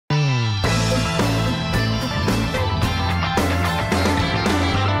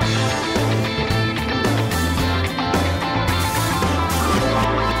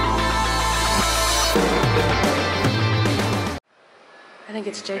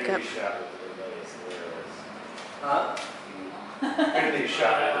think it's Jacob. Huh? Infinity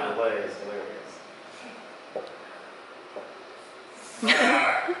shot at the delay is hilarious.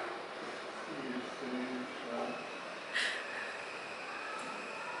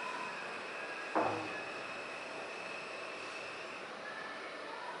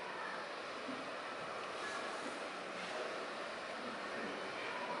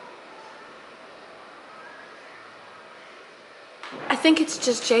 I think it's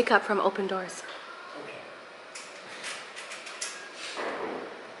just Jacob from Open Doors. Okay.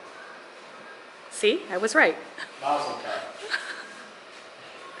 See, I was right. Mazel tov.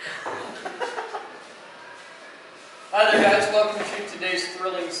 Hi there guys, welcome to today's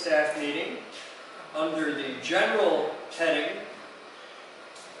thrilling staff meeting under the general heading,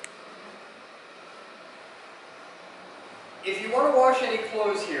 if you want to wash any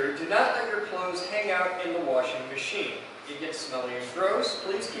clothes here, do not let your clothes hang out in the washing machine. It gets smelly and gross.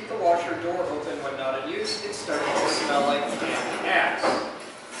 Please keep the washer door open when not in use. It's starting to smell like canned ass.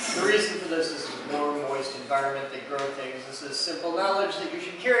 The reason for this is a warm, moist environment. They grow things. This is simple knowledge that you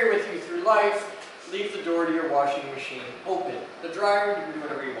should carry with you through life. Leave the door to your washing machine open. The dryer, you can do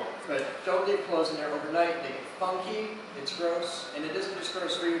whatever you want. But don't leave clothes in there overnight. They get funky. It's gross. And it isn't just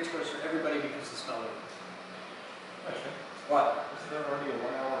gross for you, it's gross for everybody because the smell of it. Question. What? Is there already a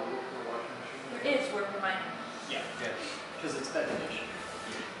 1 hour rule for the washing machine? There is, we're reminding. Yeah, because it's that edition.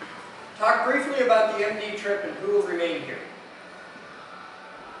 Talk briefly about the MD trip and who will remain here.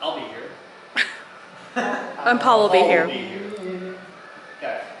 I'll be here. And Paul will be here.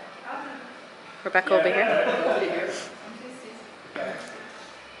 Okay. Rebecca will be here. I'll be here. Okay.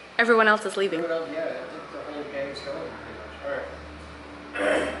 Everyone else is leaving. Yeah, I think the whole gang's going pretty much. All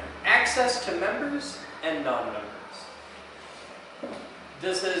right. Access to members and non-members.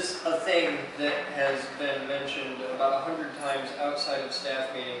 This is a thing that has been mentioned about 100 times outside of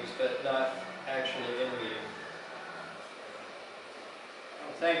staff meetings, but not actually in meeting.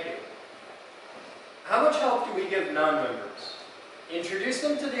 Oh, thank you. How much help do we give non-members? Introduce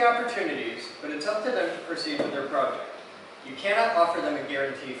them to the opportunities, but it's up to them to proceed with their project. You cannot offer them a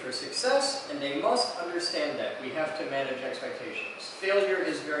guarantee for success, and they must understand that. We have to manage expectations. Failure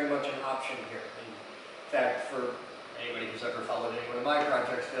is very much an option here. In fact, for anybody who's ever followed any one of my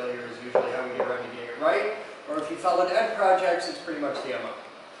projects, failure is usually how we get around to getting it right. Or if you followed ed projects, it's pretty much the MO.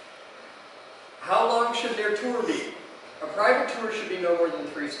 How long should their tour be? A private tour should be no more than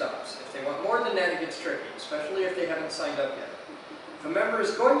 3 stops. If they want more than that, it gets tricky, especially if they haven't signed up yet. If a member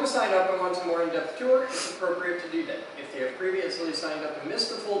is going to sign up and wants a more in-depth tour, it's appropriate to do that. If they have previously signed up and missed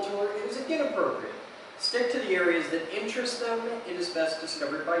the full tour, it is again appropriate. Stick to the areas that interest them. It is best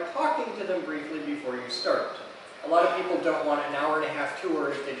discovered by talking to them briefly before you start. A lot of people don't want an hour-and-a-half tour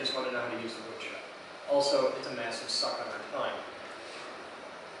if they just want to know how to use the woodshop. Also, it's a massive suck on our time.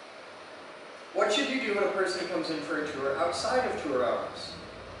 What should you do when a person comes in for a tour outside of tour hours?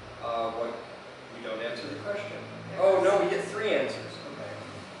 You don't answer the question. Oh no, we get 3 answers.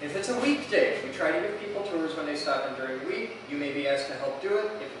 Okay. If it's a weekday, we try to give people tours when they stop in during the week. You may be asked to help do it.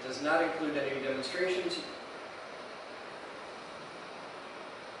 If it does not include any demonstrations,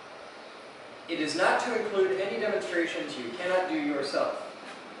 it is not to include any demonstrations you cannot do yourself.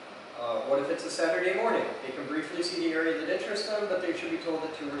 What if it's a Saturday morning? They can briefly see the area that interests them, but they should be told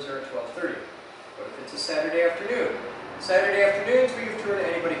that tours are at 12:30. What if it's a Saturday afternoon? Saturday afternoons, we give tour to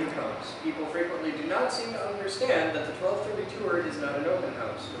anybody who comes. People frequently do not seem to understand that the 12:30 tour is not an open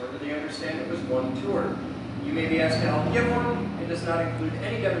house, nor do they understand it was one tour. You may be asked to help give one. It does not include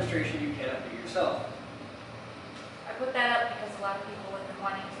any demonstration you cannot do yourself. I put that up because a lot of people have been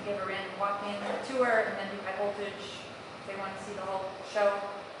wanting to give a random walk-in tour and then do high voltage. If they want to see the whole show,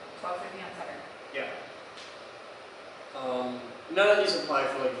 12:30 on Saturday. Yeah. None of these apply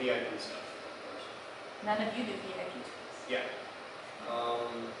for like VIP stuff. None of you do VIP tours. Yeah.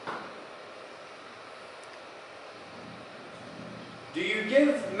 Do you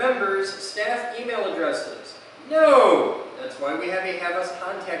give members staff email addresses? No! That's why we have a Have Us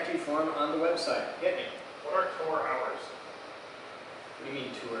Contact You form on the website. Hit me. What are tour hours? What do you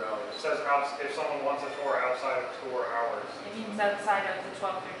mean tour hours? It says if someone wants a tour outside of tour hours. It means outside of the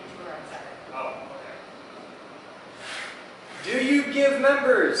 12:30 tour on Saturday. Oh, okay. Do you give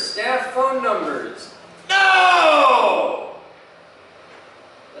members staff phone numbers? No!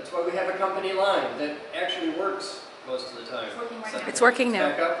 That's why we have a company line that actually works most of the time. It's working right now. It's working now.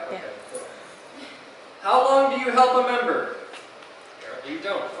 Back up? Yeah. Okay, cool. How long do you help a member? Apparently you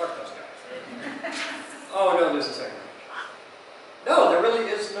don't. Fuck those guys. Oh no, there's a second. No, there really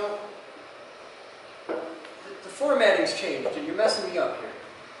is no... The formatting's changed and you're messing me up here.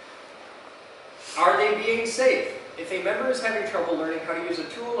 Are they being safe? If a member is having trouble learning how to use a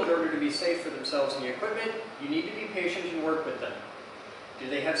tool in order to be safe for themselves and the equipment, you need to be patient and work with them. Do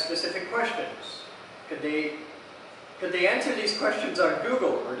they have specific questions? Could they answer these questions on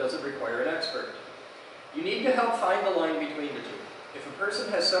Google, or does it require an expert? You need to help find the line between the two. If a person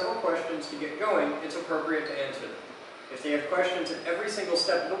has several questions to get going, it's appropriate to answer them. If they have questions at every single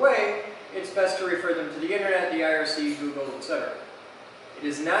step of the way, it's best to refer them to the internet, the IRC, Google, etc. It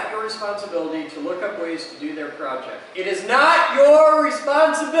is not your responsibility to look up ways to do their project. It is not your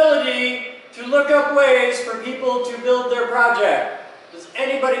responsibility to look up ways for people to build their project. Does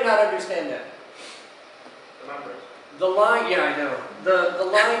anybody not understand that? The members. The line, yeah, I know. The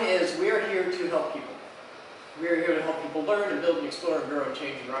line is, we are here to help people. We are here to help people learn and build and explore and grow and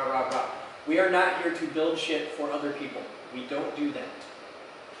change and rah, rah, rah. We are not here to build shit for other people. We don't do that.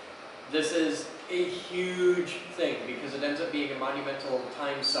 This is a huge thing because it ends up being a monumental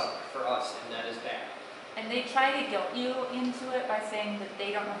time suck for us, and that is bad. And they try to guilt you into it by saying that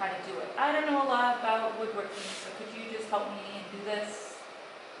they don't know how to do it. I don't know a lot about woodworking, so could you just help me and do this?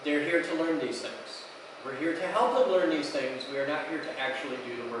 They're here to learn these things. We're here to help them learn these things. We are not here to actually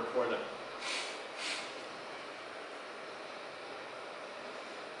do the work for them.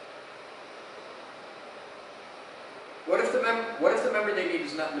 What if the member they need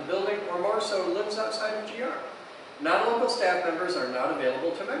is not in the building, or more so, lives outside of GR? Non-local staff members are not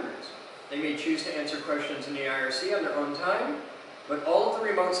available to members. They may choose to answer questions in the IRC on their own time, but all of the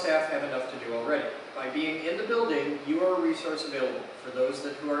remote staff have enough to do already. By being in the building, you are a resource available. For those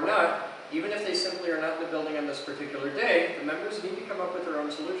who are not, even if they simply are not in the building on this particular day, the members need to come up with their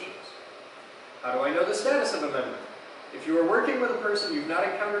own solutions. How do I know the status of a member? If you are working with a person you've not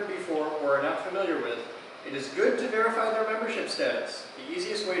encountered before or are not familiar with, it is good to verify their membership status. The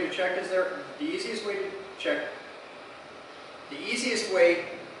easiest way is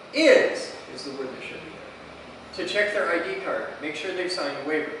the word that should be there, to check their ID card. Make sure they've signed a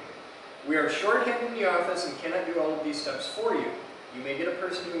waiver. We are short-handed in the office and cannot do all of these steps for you. You may get a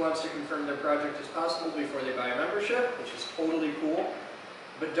person who wants to confirm their project as possible before they buy a membership, which is totally cool.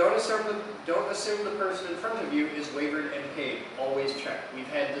 But don't assume the person in front of you is waivered and paid. Always check. We've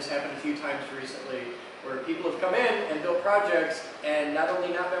had this happen a few times recently, where people have come in and built projects and not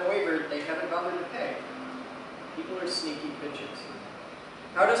only not been waivered, they haven't bothered to pay. People are sneaky bitches.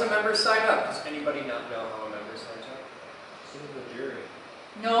 How does a member sign up? Does anybody not know how a member signs up? Send the jury.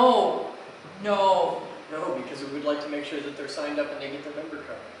 No. No. No, because we would like to make sure that they're signed up and they get their member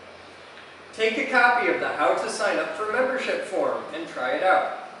card. Take a copy of the How to Sign Up for Membership form and try it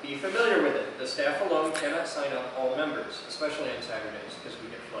out. Be familiar with it. The staff alone cannot sign up all members, especially on Saturdays, because we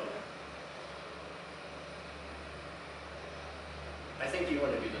get flooded. I think you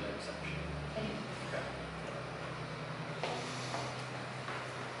want to do the next section. Okay.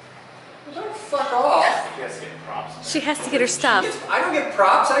 Well, don't fuck off. You guys get props. She has to get her stuff. I don't get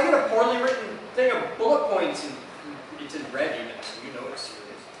props. I get a poorly written thing of bullet points, and it's in red even, so you know it's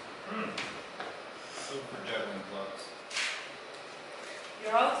serious. Food for juggling clubs.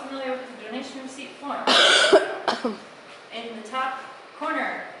 You're all familiar with the donation receipt form. In the top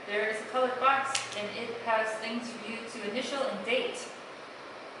corner, there is a colored box, and it has things for you to initial and date.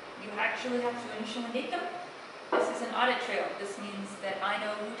 You actually have to initial and date them. This is an audit trail. This means that I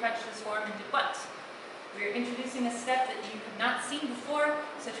know who touched this form and did what. We are introducing a step that you have not seen before,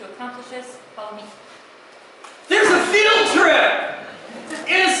 so to accomplish this, follow me. There's a field trip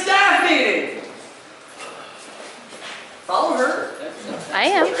in a staff meeting. Follow her. That's I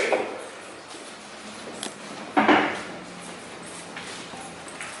am. training.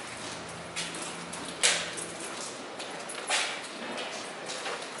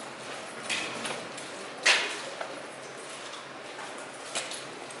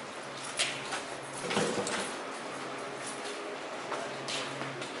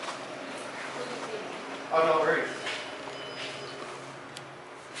 Oh, no worries.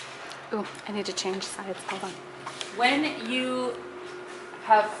 Ooh, I need to change sides. Hold on. When you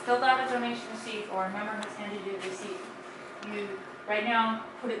have filled out a donation receipt or a member has handed you a receipt, you right now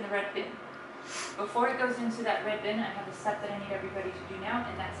put it in the red bin. Before it goes into that red bin, I have a step that I need everybody to do now,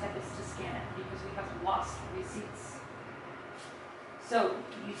 and that step is to scan it because we have lost receipts. So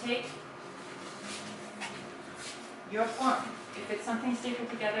you take your form. If it's something stapled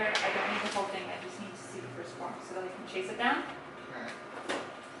together, I don't need the whole thing. I just need to see the first form so that I can chase it down.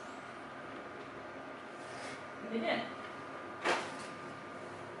 Put it in.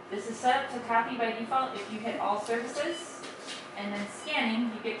 This is set up to copy by default. If you hit all services and then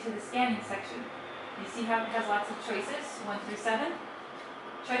scanning, you get to the scanning section. You see how it has lots of choices, 1 through 7?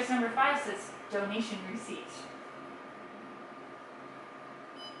 Choice number 5 says donation receipt.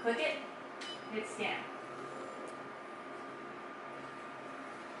 Click it, hit scan.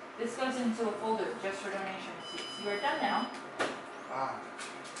 This goes into a folder just for donation receipts. You are done now. Wow.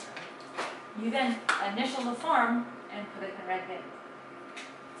 You then initial the form and put it in the red bin.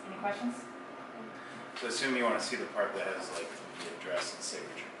 Any questions? So assume you want to see the part that has like the address and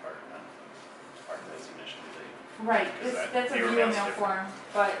signature part, not the part that is initially date. Right, Is that's a viewer viewer mail's mail different? form,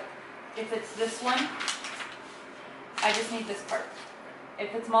 but if it's this one, I just need this part.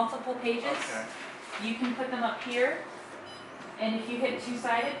 If it's multiple pages, Okay. you can put them up here, and if you hit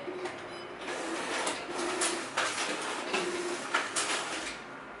two-sided,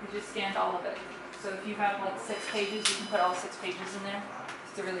 you just scanned all of it. So if you have like 6 pages, you can put all 6 pages in there.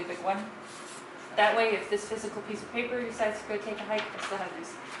 It's a really big one. That way, if this physical piece of paper decides to go take a hike, I still have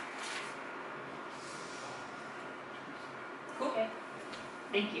these. Cool. Okay.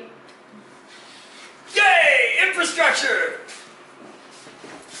 Thank you. Yay! Infrastructure!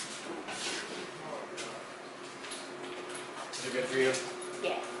 Is it good for you?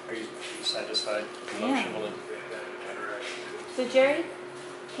 Yeah. Are you satisfied Yeah. emotionally? So Jerry,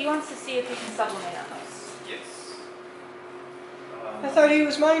 he wants to see if he can supplement on those. Yes. I thought he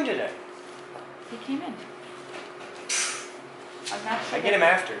was mine today. He came in. I'm not sure. I get him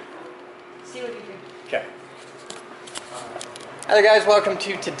after. See what you do. Okay. Hi there guys, welcome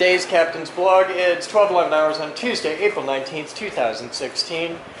to today's Captain's Blog. It's 12:11 hours on Tuesday, April 19th,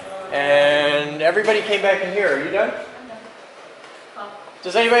 2016. And everybody came back in here. Are you done?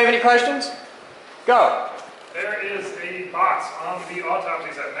 Does anybody have any questions? Go. There is a box on the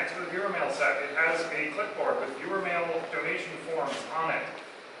autopsy set next to the viewer mail set. It has a clipboard with viewer mail donation forms on it.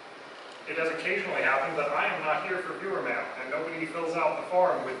 It does occasionally happen that I am not here for viewer mail, and nobody fills out the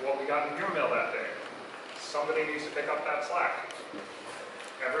form with what we got in viewer mail that day. Somebody needs to pick up that slack.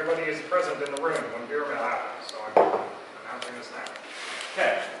 Everybody is present in the room when viewer mail happens, so I'm announcing this now.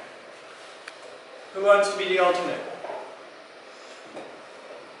 Okay. Who wants to be the alternate?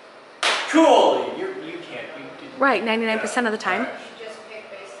 Cool. You can't. Right, 99% of the time.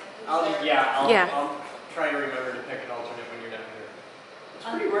 I'll Yeah. I'll try to remember to pick an alternate when you're not here. It's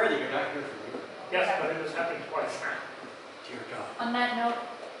pretty rare that you're not here for me. Yes, but it has happened twice now. Dear God. On that note,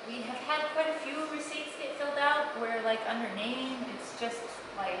 we have had quite a few receipts get filled out where, like, under name, it's just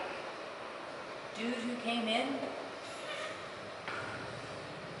like dude who came in.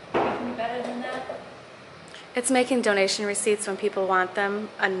 We can do better than that. It's making donation receipts when people want them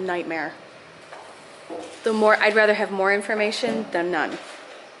a nightmare. I'd rather have more information than none.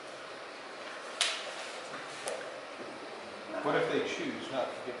 What if they choose not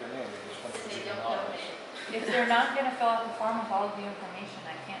to get their name, they just want to be anonymous? If they're not going to fill out the form with all of the information,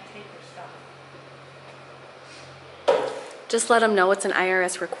 I can't take their stuff. Just let them know it's an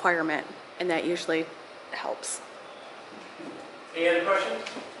IRS requirement, and that usually helps. Any other questions?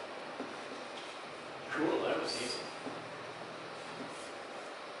 Cool, that was easy.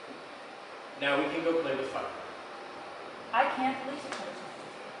 Now we can go play with fire. I can't laser cutters.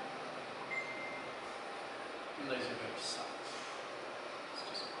 Laser gun sucks. It's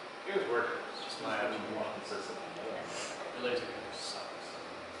just, It was working. it's just my opinion. Consistent. The laser gun sucks.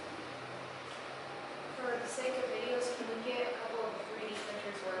 For the sake of videos, can we get a couple of 3D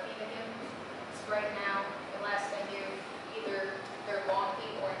printers working again? Because right now, the last I knew, either they're wonky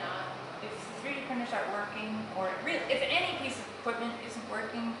or not. If the 3D printers aren't working, or really, if any piece of equipment isn't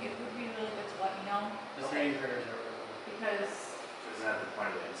working, it would be really good to let me know. The 3D printers are Because Doesn't have the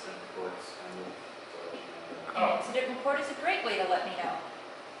point of the incident reports. an incident report is a great way to let me know.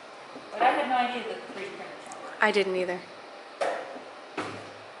 But I had no idea that the 3D printers don't work. I didn't either.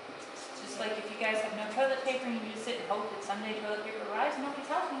 It's just like if you guys have no toilet paper and you just sit and hope that someday toilet paper arrives, nobody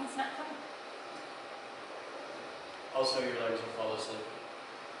tells me it's not coming. Also, your legs will fall asleep.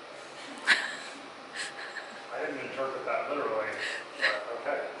 I didn't interpret that literally, but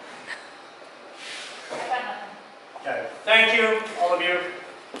okay. I got nothing. Okay. Thank you, all of you.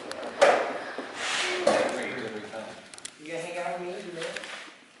 Rings every time. You gonna hang out with me today?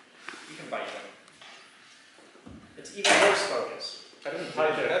 You can bite them. It's even worse focus. I didn't How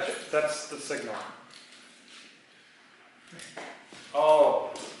did touch you touch it. it? That's the signal.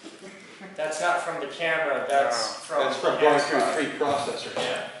 Oh. That's not from the camera, that's from That's from going through 3 processors.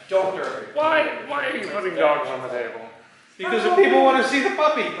 Yeah. Don't hurry. Why are you putting dogs on the table? Because if people want to see the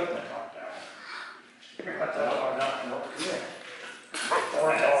puppy. Put the dog down. Put the dog down. No, come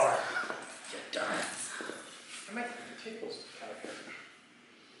Or dog. Get down. I might take those kind of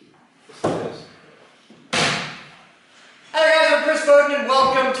Yes, it is. Hi guys, I'm Chris Boden and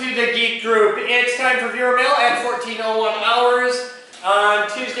welcome to the Geek Group. It's time for viewer mail at 14:01 hours on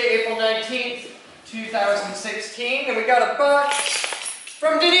Tuesday, April 19th, 2016. And we got a box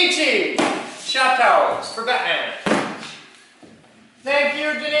from Denichi. Shop towels for Batman. Thank you,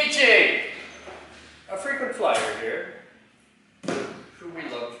 Denichi. A frequent flyer here, who we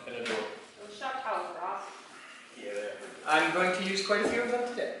love and adore. Those shop towels are awesome. Yeah, I'm going to use quite a few of them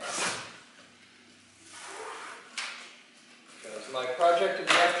today. Because my project of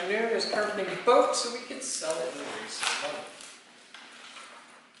the afternoon is carpeting a boat so we can sell it and raise some money.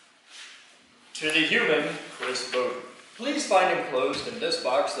 To the human, Chris Boden. Please find enclosed in this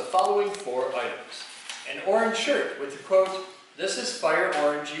box the following 4 items. An orange shirt with the quote, "This is fire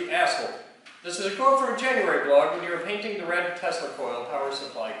orange, you asshole." This is a quote from a January blog when you were painting the red Tesla coil power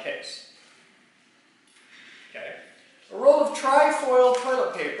supply case. Okay. A roll of tri-foil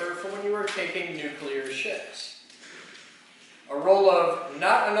toilet paper for when you were taking nuclear shits. A roll of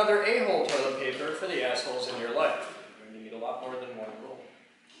not another a-hole toilet paper for the assholes in your life. You need a lot more than 1 roll.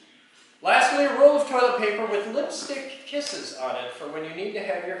 Lastly, a roll of toilet paper with lipstick kisses on it for when you need to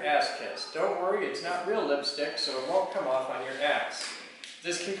have your ass kissed. Don't worry, it's not real lipstick, so it won't come off on your ass.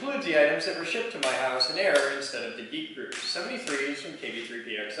 This concludes the items that were shipped to my house in error instead of the Geek Group. 73 is from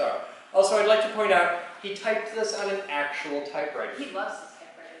KB3PXR. Also, I'd like to point out, he typed this on an actual typewriter. He loves this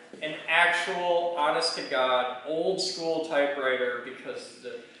typewriter. An actual, honest-to-God, old-school typewriter because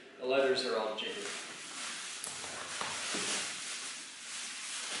the letters are all jiggy.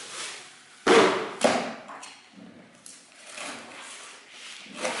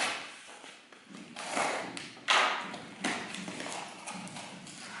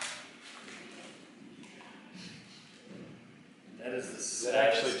 That is the Is that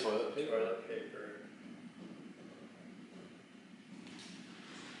actually saddest toilet paper? toilet paper.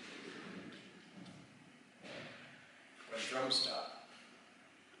 When drums stop,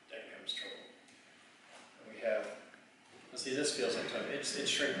 then comes trouble. And we have, let's see, this feels like toilet. It's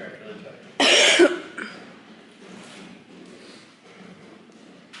shrink wrapped really tight.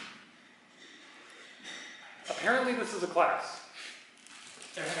 Apparently this is a class.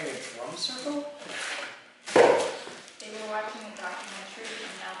 They're having a drum circle? They were watching a documentary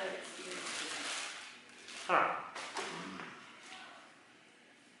and now they're experiencing it. Huh.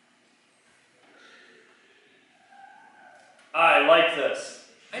 I like this.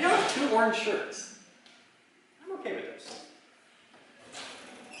 I now have 2 orange shirts. I'm okay with this.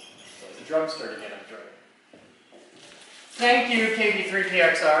 So the drum's starting in, I'm enjoying it. Thank you,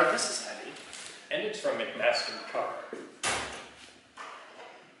 KB3PXR. This is heavy. And it's from McMaster Car.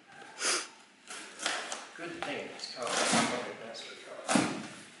 Good thing it's called McMaster Car.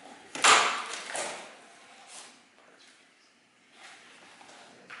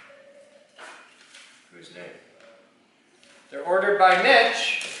 Whose name? They're ordered by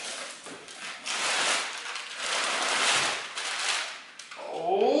Mitch.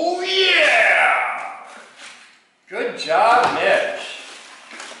 Oh yeah! Good job, Mitch.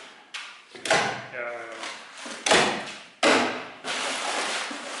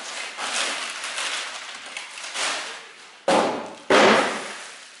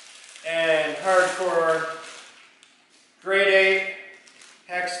 And hardcore, grade 8,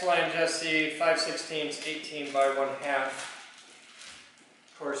 hex flange SC, 5/16, 18 by 1/2.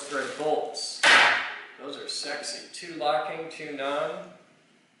 Coarse thread bolts. Those are sexy. 2 locking, 2 non.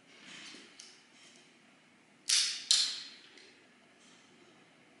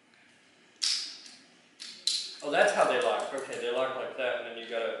 Oh, that's how they lock. Okay, they lock like that, and then you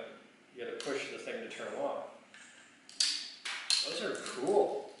gotta push the thing to turn them off. Those are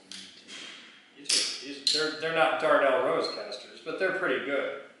cool. They're not Darnell Rose casters, but they're pretty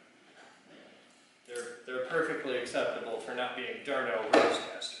good. They're perfectly acceptable for not being Darnell Rose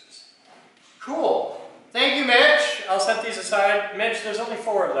casters. Cool. Thank you, Mitch. I'll set these aside. Mitch, there's only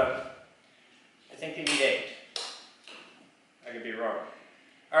 4 of them. I think you need 8. I could be wrong.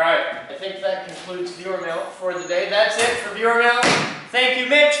 All right, I think that concludes viewer mail for the day. That's it for viewer mail. Thank you,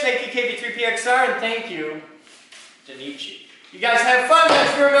 Mitch. Thank you, KB3PXR, and thank you, Denichi. You guys have fun.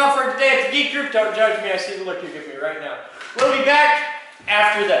 That's viewer mail for today at the Geek Group. Don't judge me. I see the look you give me right now. We'll be back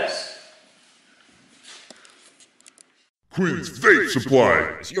after this. Quinn's Vape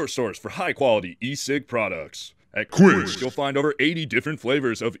Supply is your source for high-quality e-cig products. At Quinn's, you'll find over 80 different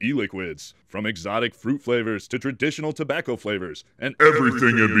flavors of e-liquids, from exotic fruit flavors to traditional tobacco flavors, and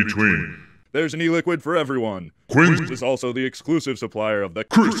everything in between. There's an e-liquid for everyone. Quinn's is also the exclusive supplier of the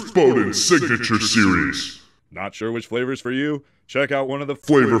Chris Boden Signature Series. Not sure which flavor's for you? Check out one of the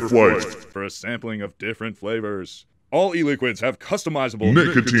Flavor Flight for a sampling of different flavors. All e-liquids have customizable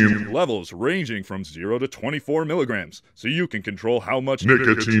nicotine levels ranging from 0 to 24 milligrams, so you can control how much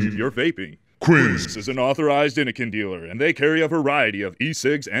nicotine you're vaping. Quinn's. is an authorized Inikin dealer, and they carry a variety of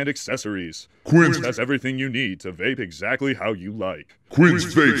e-cigs and accessories. Quinn's has everything you need to vape exactly how you like. Quinn's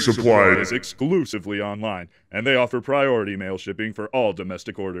Vape Supply Is exclusively online, and they offer priority mail shipping for all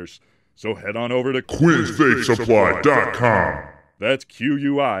domestic orders. So head on over to Quinn'sVapeSupply.com. That's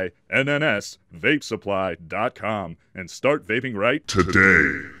QUINNS vapesupply.com and start vaping right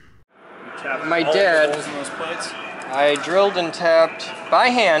Today. My dad, I drilled and tapped by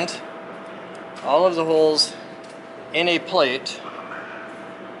hand all of the holes in a plate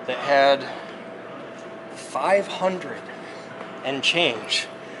that had 500 and change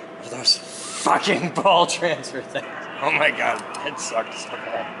of those fucking ball transfer things. Oh my god, it sucked so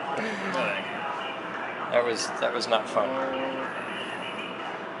bad. That was not fun.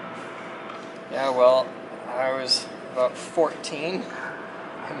 Yeah, well, I was about 14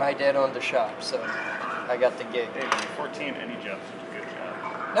 and my dad owned the shop, so I got the gig. Hey, when you're 14, any job's a good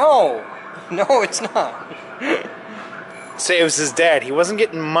job. No, it's not. Say it was his dad. He wasn't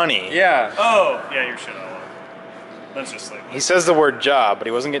getting money. Yeah. Oh, yeah, you're shit out of luck. That's just like... He says the word job, but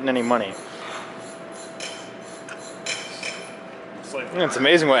he wasn't getting any money. It's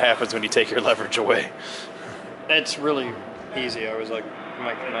amazing what happens when you take your leverage away. It's really easy. I was like, come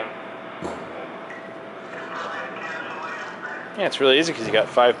on. Yeah, it's really easy because you got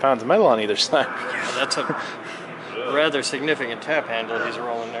 5 pounds of metal on either side. Yeah, that's a rather significant tap handle he's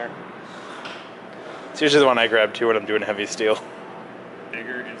rolling there. It's usually the one I grab too when I'm doing heavy steel.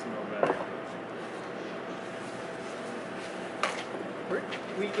 Bigger is no better. Where did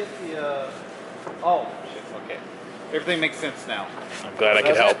we get the, oh, shit, okay. Everything makes sense now. I'm glad I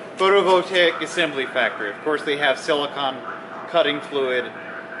could help. Photovoltaic Assembly Factory. Of course, they have silicon cutting fluid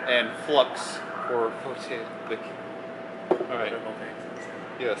and flux for photovoltaic. All right.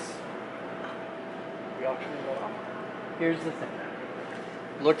 Yes. Here's the thing.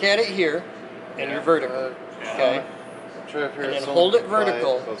 Look at it here, and you're vertical, okay? And then hold it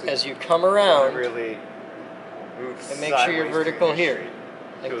vertical as you come around, and make sure you're vertical here.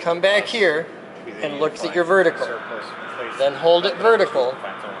 Then come back here, and look that you're vertical. Then hold it vertical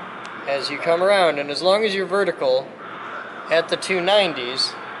as you come around, and as long as you're vertical at the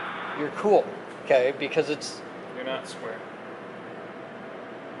 290s, you're cool, okay? Because You're not square.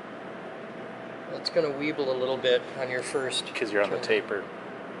 it's going to weeble a little bit on your first. Because you're on the turn. taper.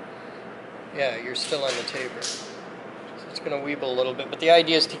 Yeah, you're still on the taper. So it's going to weeble a little bit, but the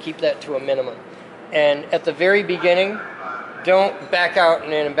idea is to keep that to a minimum. And at the very beginning, don't back out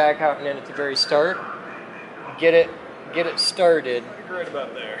and in and back out and in at the very start. Get it started. You're right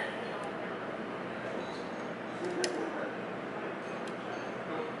about there.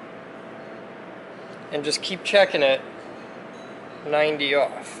 And just keep checking it 90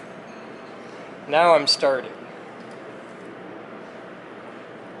 off. Now I'm starting.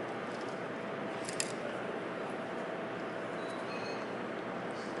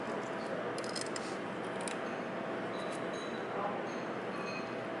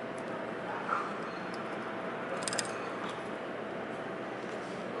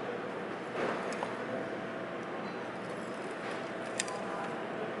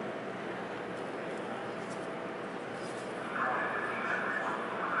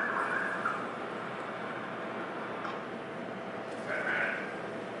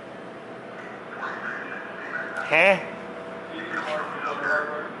 Huh?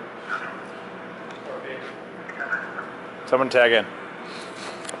 Someone tag in.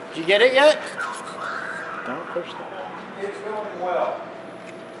 Did you get it yet? Don't push that. It's going well.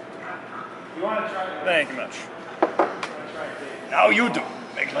 You want to try it? Thank you much. Now you do.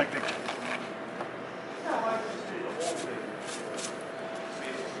 Make it like that.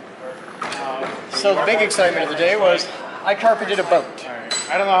 So the big excitement of the day was I carpeted a boat.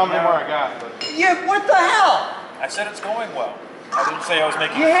 I don't know how many more I got, but Yeah, what the hell? I said it's going well. I didn't say I was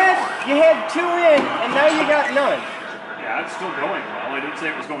making You had 2 in, and now you got none. Yeah, it's still going well. I didn't say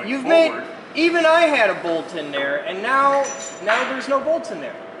it was going You've forward. made, even I had a bolt in there, and now there's no bolts in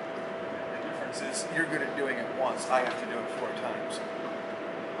there. the difference is you're good at doing it once. I have to do it 4 times.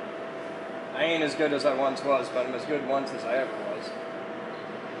 I ain't as good as I once was, but I'm as good once as I ever was.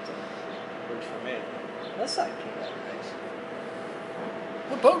 Works for me. This side came out nice.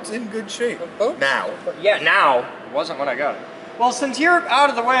 The boat's in good shape. The boat? Now. Yeah, now. It wasn't when I got it. Well, since you're out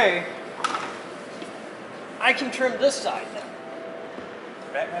of the way, I can trim this side now.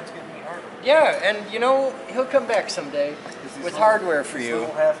 Batman's getting me harder. Yeah, and you know, he'll come back someday with hardware for you.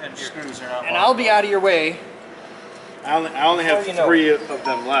 Little half-inch screws are not And I'll be out of your way. I only have Before you know 3 of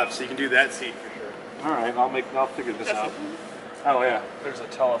them left, so you can do that seat for sure. All right, I'll figure this out. Oh yeah, There's a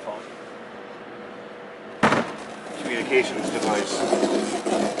telephone. communications device.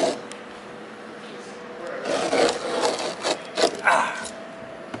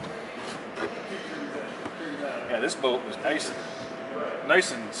 boat was nice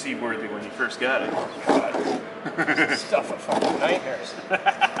and seaworthy when you first got it. Stuff of fucking nightmares.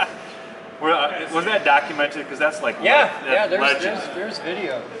 Well, was that documented? Because that's like There's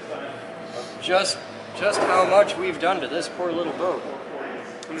video of just how much we've done to this poor little boat.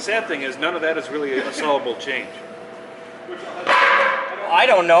 And the sad thing is, none of that is really a solvable change. I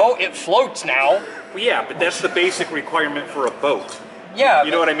don't know. It floats now. Well, yeah, but that's the basic requirement for a boat. Yeah.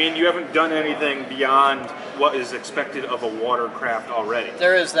 You know what I mean? You haven't done anything beyond what is expected of a watercraft already.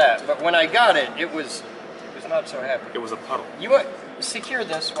 There is that. But when I got it, it was not so happy. It was a puddle. You what? Secure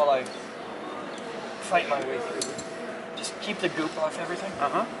this while I fight my way through. Just keep the goop off everything.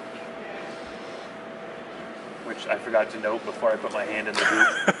 Uh-huh. Which I forgot to note before I put my hand in the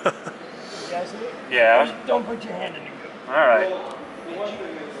goop. You guys need it? Yeah. Don't put your hand in the goop. All right.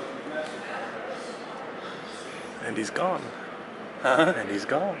 And he's gone. And he's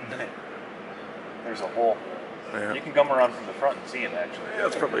gone. There's a hole. Yeah. You can come around from the front and see him, actually. Yeah,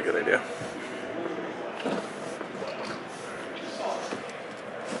 that's probably a good idea.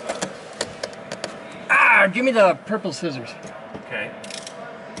 Ah, give me the purple scissors. Okay.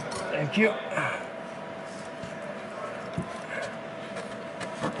 Thank you.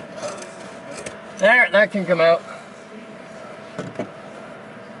 There, that can come out.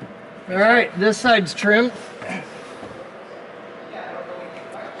 All right, this side's trimmed. A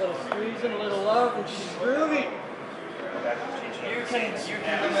little squeeze and a little love, and she's groovy. You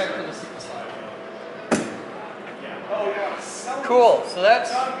can go back to the seat side. Cool. So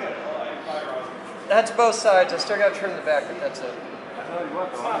that's both sides. I still got to trim the back, but that's it. I tell you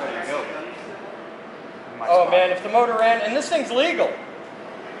what, though, I'm ready to go. Oh man, if the motor ran, and this thing's legal.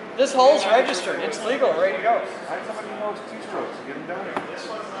 This hull's registered. It's legal and ready to go. I have somebody who knows two-strokes. Get him down here.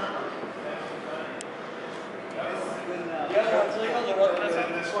 The other one's legal.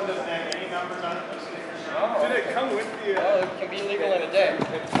 This one doesn't have any numbers on it. Oh, Did it come with the... well, it can be legal in a day.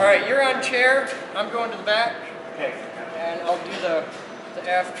 All right, you're on chair. I'm going to the back. Okay. And I'll do the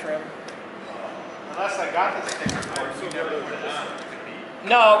aft trim. Unless I got this sticker for it, we never did this.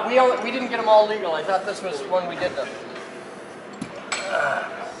 No, we didn't get them all legal. I thought this was one we did them.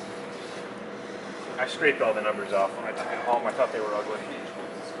 I scraped all the numbers off when I took it home. I thought they were ugly.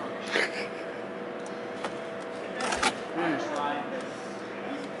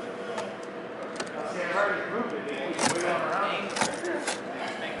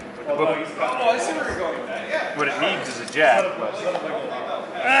 I see where you're going with that, yeah. What it needs is a jack.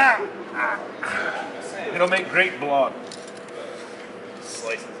 It'll make great blog.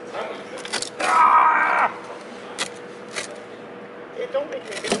 Slices. It don't make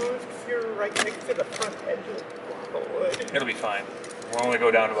any difference if you're right next to the front edge of the block of wood. It'll be fine. We'll only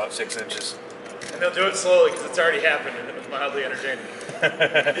go down to about 6 inches. And they'll do it slowly because it's already happened and it was mildly entertaining.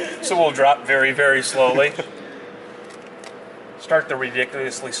 So we'll drop very, very slowly. Start the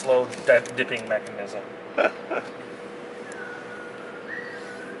ridiculously slow dipping mechanism.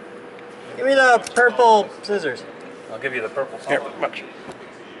 Give me the purple scissors. I'll give you the purple Here, solid. much.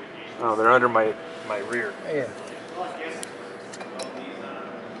 Oh, they're under my rear. Yeah.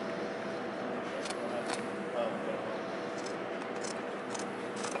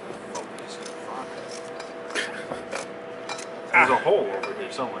 There's a hole over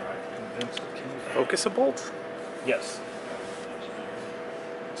here somewhere. I'm convinced. Focus a bolt. Yes.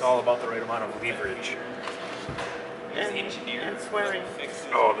 It's all about the right amount of leverage. And swearing.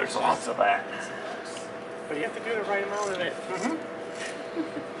 Oh, there's lots of that. But you have to do the right amount of it.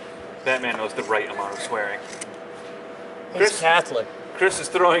 Batman knows the right amount of swearing. He's Catholic. Chris is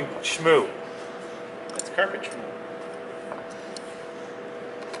throwing shmoo. It's carpet schmoo.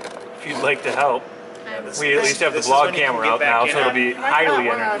 If you'd like to help, I'm- we at least have the This is when vlog you can camera get out back now, in so it'll on be highly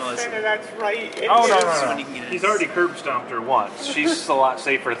entertaining. That's right. Oh, no, It's- no, no. He's already curb stomped her once. She's a lot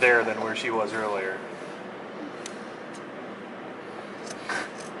safer there than where she was earlier.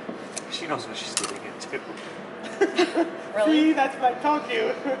 She knows what she's getting into. See, that's what I told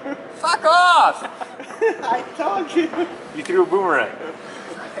you. Fuck off! I told you. You threw a boomerang.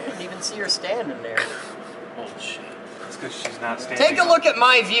 I didn't even see her standing there. Bullshit. That's because she's not standing. Take a look at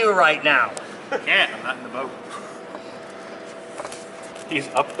my view right now. Can't. I'm not in the boat. He's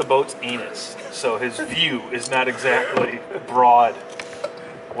up the boat's anus, so his view is not exactly broad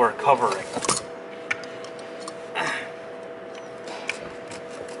or covering.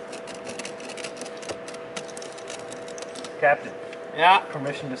 Captain. Yeah.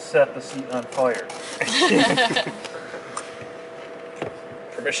 Permission to set the seat on fire.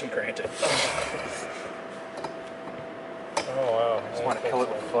 Permission granted. Oh wow. I just want to kill it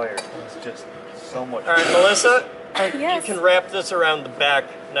with fire. It's just so much. All right, Melissa. Yes. You can wrap this around the back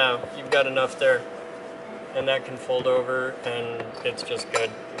now. You've got enough there. and that can fold over, and it's just good.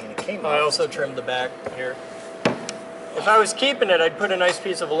 I also trimmed the back here. If I was keeping it, I'd put a nice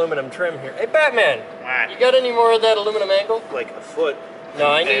piece of aluminum trim here. Hey, Batman, you got any more of that aluminum angle? Like a foot. No,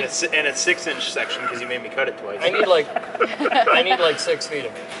 I need. And a 6-inch section because you made me cut it twice. I need like 6 feet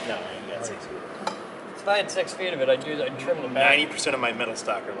of it. No, I ain't got 6 feet. If I had 6 feet of it, I'd trim the back. 90% of my metal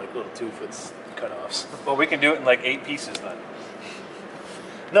stock are like little 2-foot cut-offs. Well, we can do it in like 8 pieces then.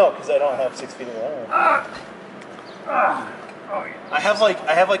 No, because I don't have 6 feet of iron. I have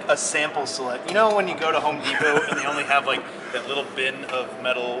like a sample select. You know when you go to Home Depot and they only have like that little bin of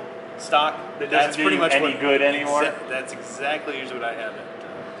metal stock? That's pretty much any good anymore. That's exactly usually what I have.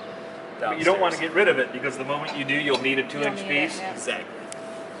 But you don't want to get rid of it because the moment you do, you'll need a 2-inch piece. Yeah. Exactly.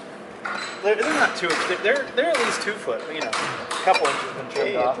 They're not 2 inch. They're at least 2 foot. You know, a couple inches been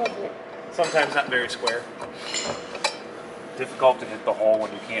trimmed off. Sometimes not very square. Difficult to hit the hole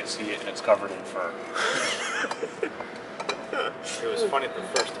when you can't see it and it's covered in fur. It was funny the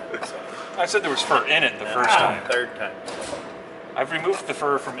first time I saw it. I said there was fur in it the first time. Third time. I've removed the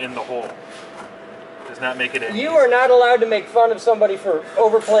fur from in the hole. Does not make it any You are not allowed to make fun of somebody for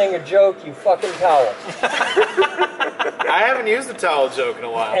overplaying a joke, you fucking towel. I haven't used the towel joke in a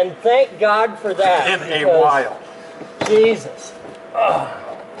while. And thank God for that. in a because while. Jesus.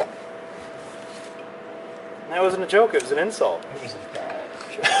 That wasn't a joke, it was an insult. It was a bad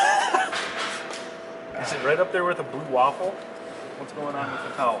joke. Is it right up there with a blue waffle? What's going on with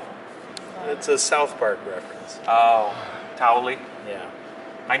the towel? It's a South Park reference. Oh, towely? Yeah.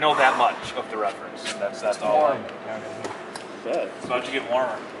 I know that much of the reference. That's all. Warm. Good. It's about to get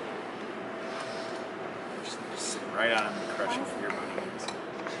warmer. Just sitting right on him and crushing for your money.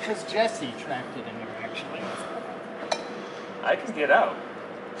 Because Jesse trapped it in here, actually. I can get out.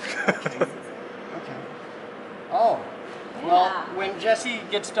 Okay. Oh. Well, when Jesse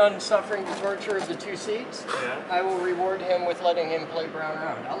gets done suffering the torture of the 2 seats, I will reward him with letting him play Brown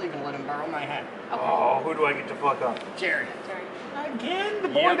Round. I'll even let him borrow my hat. Oh, who do I get to fuck up? Jerry. Again? The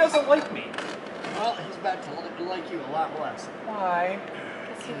boy doesn't like me. Well, he's about to like you a lot less. Why?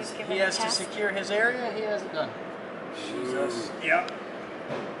 He has to secure his area, and he hasn't done it. Jesus. Yep.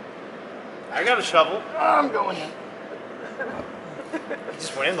 I got a shovel. I'm going in. I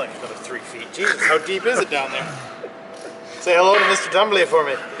just went in like another 3 feet. Jesus, how deep is it down there? Say hello to Mr. Tumbly for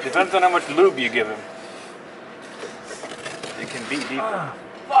me. Depends on how much lube you give him. It can be deeper.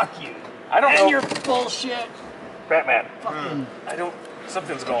 Fuck you. I don't know. And your bullshit. Batman. Fucking. I don't.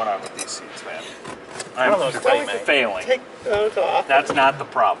 Something's going on with these seats, man. I don't know, I'm it's failing. Take those off. That's not the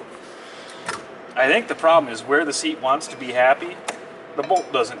problem. I think the problem is where the seat wants to be happy, the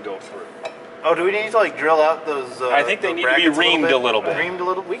bolt doesn't go through. Oh, do we need to like drill out those? I think they need to be reamed a little bit. Reamed a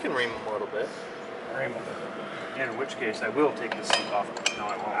little. We can ream them a little bit. Ream them. In which case, I will take the seat off. No,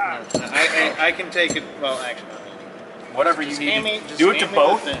 I won't. I can take it. Well, actually, Whatever you need. Do it to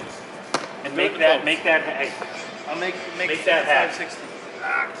both, and make that. Hey, I'll make that hat. 560.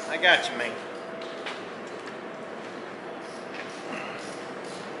 I got you, man.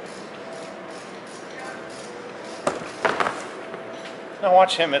 Now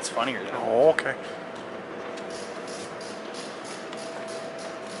watch him. It's funnier. Oh, okay.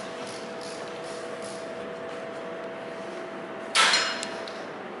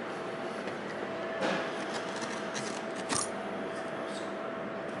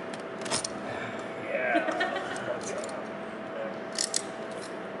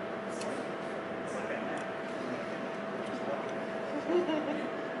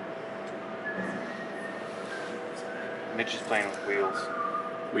 Mitch is playing with wheels.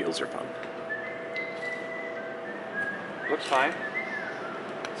 Wheels are fun. Looks fine.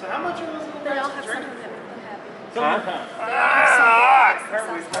 So how much are those little They all bags have of some drink? of them.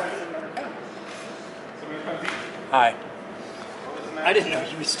 Hi. I didn't know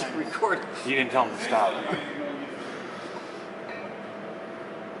you was still recording. You didn't tell him to stop.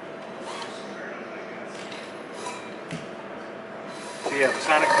 So yeah, the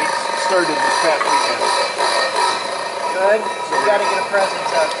Sonic Week started this past weekend. Good. So we gotta get a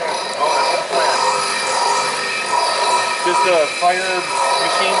presence out there. Oh, that's the plan. Does the fire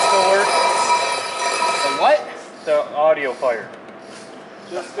machine still work? The what? The audio fire.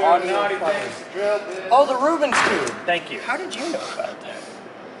 Just Audio fire. Oh, the Rubens tube. Thank you. How did you know about that?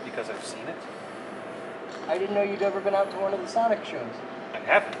 Because I've seen it. I didn't know you'd ever been out to one of the Sonic shows. I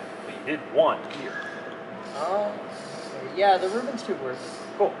haven't, but you did one here. Oh, yeah, the Rubens tube works.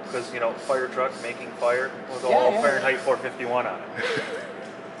 Cool, because, you know, fire truck making fire with Yeah, all yeah. Fahrenheit 451 on it.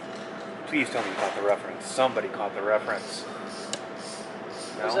 Please tell me you caught the reference. Somebody caught the reference.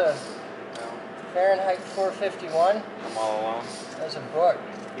 There's No? a Fahrenheit 451. I'm all alone. There's a book.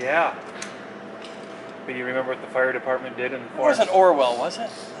 Yeah. But you remember what the fire department did in the It forest? wasn't Orwell, was it?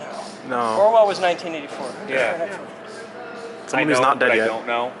 No. No. Orwell was 1984. Yeah. Someone who's not dead but yet. I don't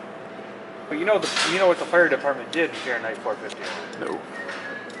know. But you know what the fire department did in Fahrenheit 450? No.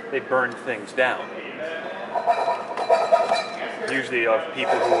 They burned things down. Usually of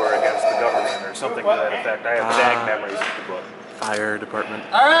people who were against the government or something to that effect. I have vague memories of the book. Fire department.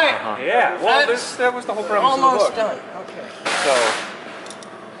 All right. Yeah, well, that was the whole premise Almost of the book. done. Okay. So,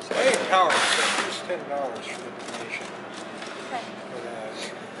 Hey, Howard, here's $10 for the donation.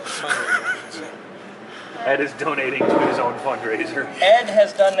 Ed is donating to his own fundraiser. Ed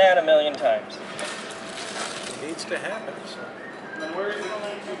has done that a million times. It needs to happen, so. And where is it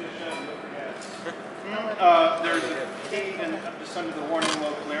going to the shed? There's a key and just under the warning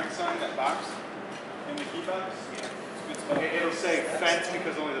low clearance sign, that box in the key box. It'll say fence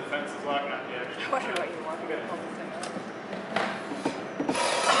because only the fence is locked, not the actual. I wonder what you want.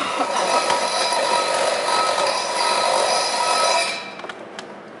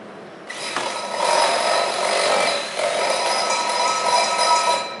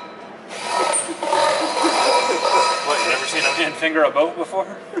 What, you never seen a man finger a boat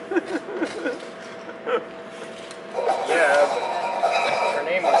before? Yeah, but her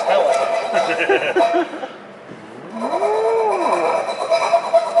name was Helen.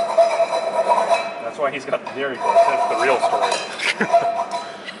 That's why he's got the dairy course. That's the real story.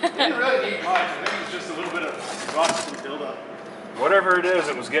 It didn't really need much. I think it's just a little bit of rust and buildup. Whatever it is,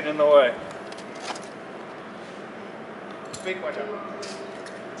 it was getting in the way. Speak much up.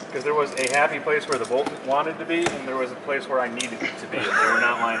 Because there was a happy place where the bolt wanted to be, and there was a place where I needed it to be, and they were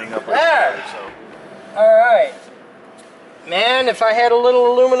not lining up with each There. other, so. All right. Man, if I had a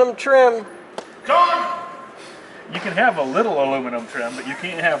little aluminum trim. John! You can have a little aluminum trim, but you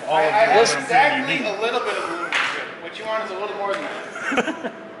can't have all of the I have aluminum trim you exactly need. a little bit of aluminum trim. What you want is a little more than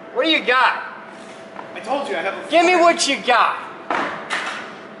that. What do you got? I told you I have a. Give me what you got.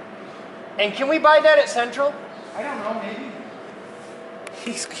 And can we buy that at Central? I don't know, maybe.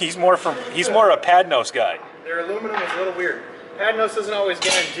 He's more a Padnos guy. Their aluminum is a little weird. Padnos doesn't always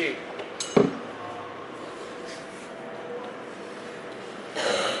guarantee.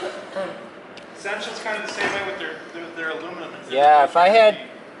 Essential's kind of the same way with their aluminum. It's Yeah, if I had 1,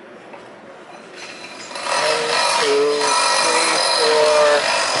 2, 3, 4,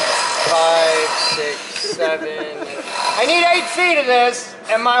 5, 6, 7. I need 8 feet of this,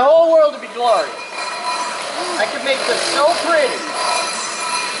 and my whole world would be glorious. I could make this so pretty.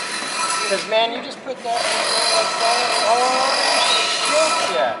 Because, man, you just put that in there like that. Oh,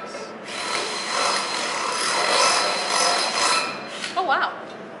 shit, yes. Oh, wow.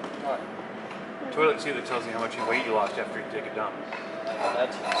 What? Toilet seat that tells you how much weight you lost after you take a dump.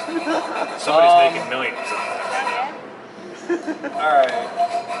 That's Somebody's making millions. Alright.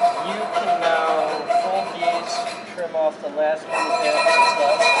 You can now fold these, trim off the last few bits that's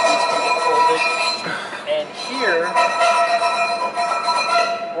left. These can get folded. And here,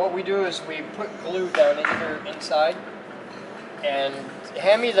 what we do is we put glue down in here inside. And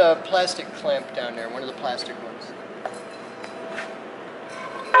hand me the plastic clamp down there, one of the plastic ones.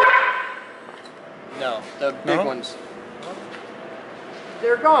 No, the big ones.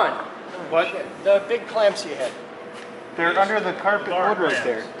 They're gone. What? The big clamps you had. They're under the carpet wood right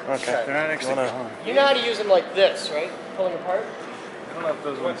there. Okay. They're not next to You know how to use them like this, right? Pulling apart? I don't know if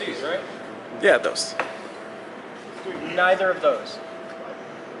those You want these, right? Yeah, those. Neither of those.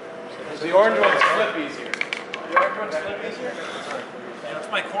 The orange ones flip easier. The orange ones flip easier? That's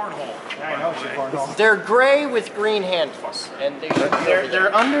my cornhole. I know it's your cornhole. They're gray with green handles, and they should be over there.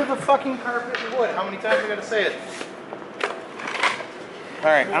 They're under the fucking carpet and wood. How many times I gotta say it?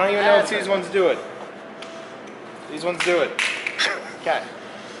 Alright, I don't even know if these ones do it. These ones do it. Okay.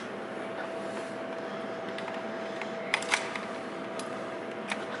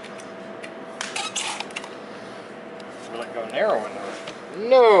 Will it go narrow enough?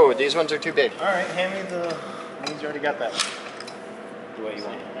 No, these ones are too big. Alright, hand me the. Means you already got that. The way you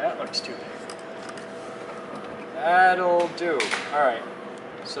want. That looks too big. That'll do. Alright.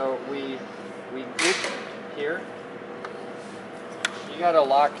 So we group here. You gotta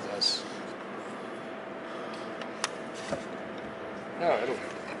lock this. No, it'll.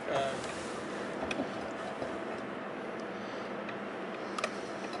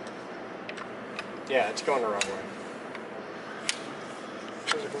 Yeah, it's going the wrong way.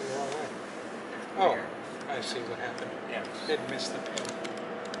 Those are going the wrong way. Oh, I see what happened. Yeah. Did miss the pin.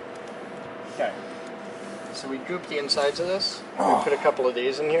 Okay. So we goop the insides of this. We put a couple of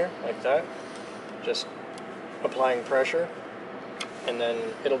these in here, like that. Just applying pressure. And then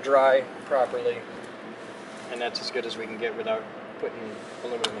it'll dry properly. And that's as good as we can get without putting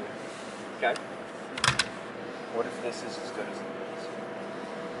aluminum in it. Okay? What if this is as good as it is?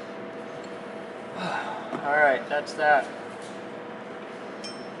 All right, that's that.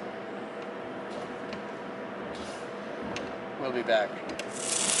 We'll be back.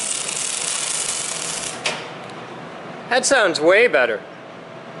 That sounds way better.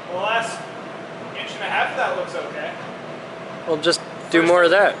 The last inch and a half of that looks okay. We'll just do more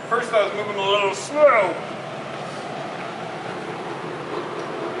of that. First I was moving a little slow.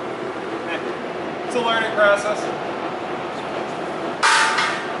 It's a learning process.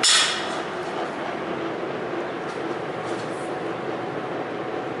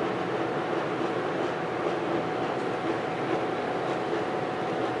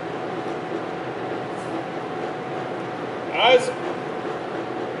 Eyes.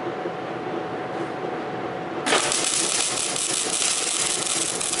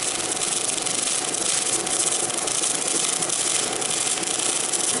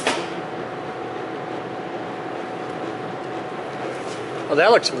 Oh,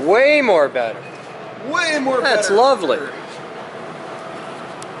 that looks way more better. Way more That's better. lovely.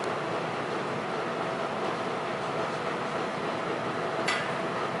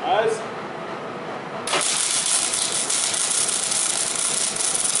 Eyes.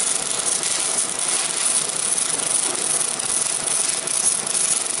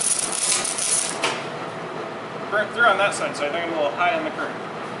 Burnt through on that side, so I think I'm a little high on the current.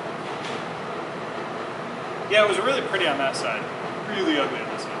 Yeah, it was really pretty on that side. Really ugly on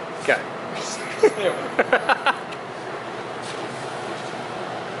this side. Okay.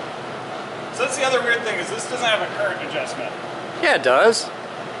 So that's the other weird thing, is this doesn't have a current adjustment. Yeah, it does.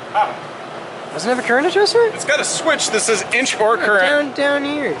 How? Doesn't it have a current adjustment? It's got a switch that says inch or current. Down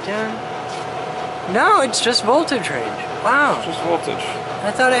here, down. No, it's just voltage range. Wow. Just voltage.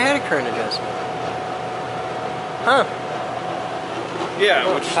 I thought it had a current adjustment. Huh.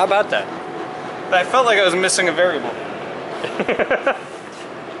 Yeah, which How about that? I felt like I was missing a variable.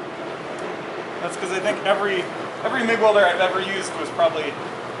 That's because I think every MIG welder I've ever used was probably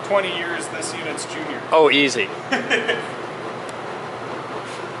 20 years this unit's junior. Oh, easy.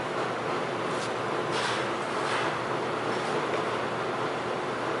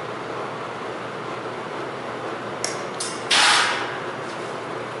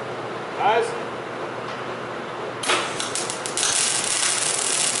 Guys.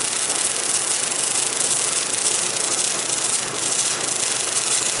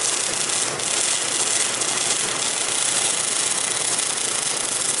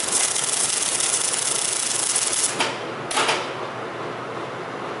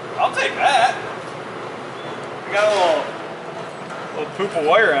 I'll take that. We got a little poop of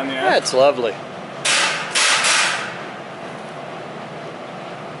wire on the end. That's lovely.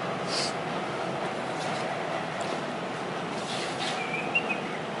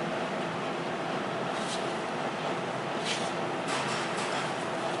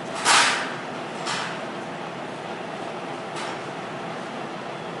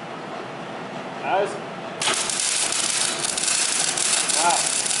 Guys. Wow.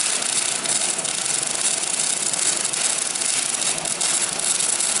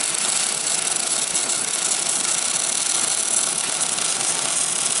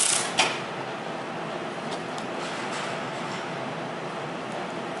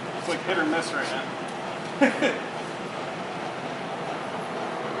 It's like hit or miss right now.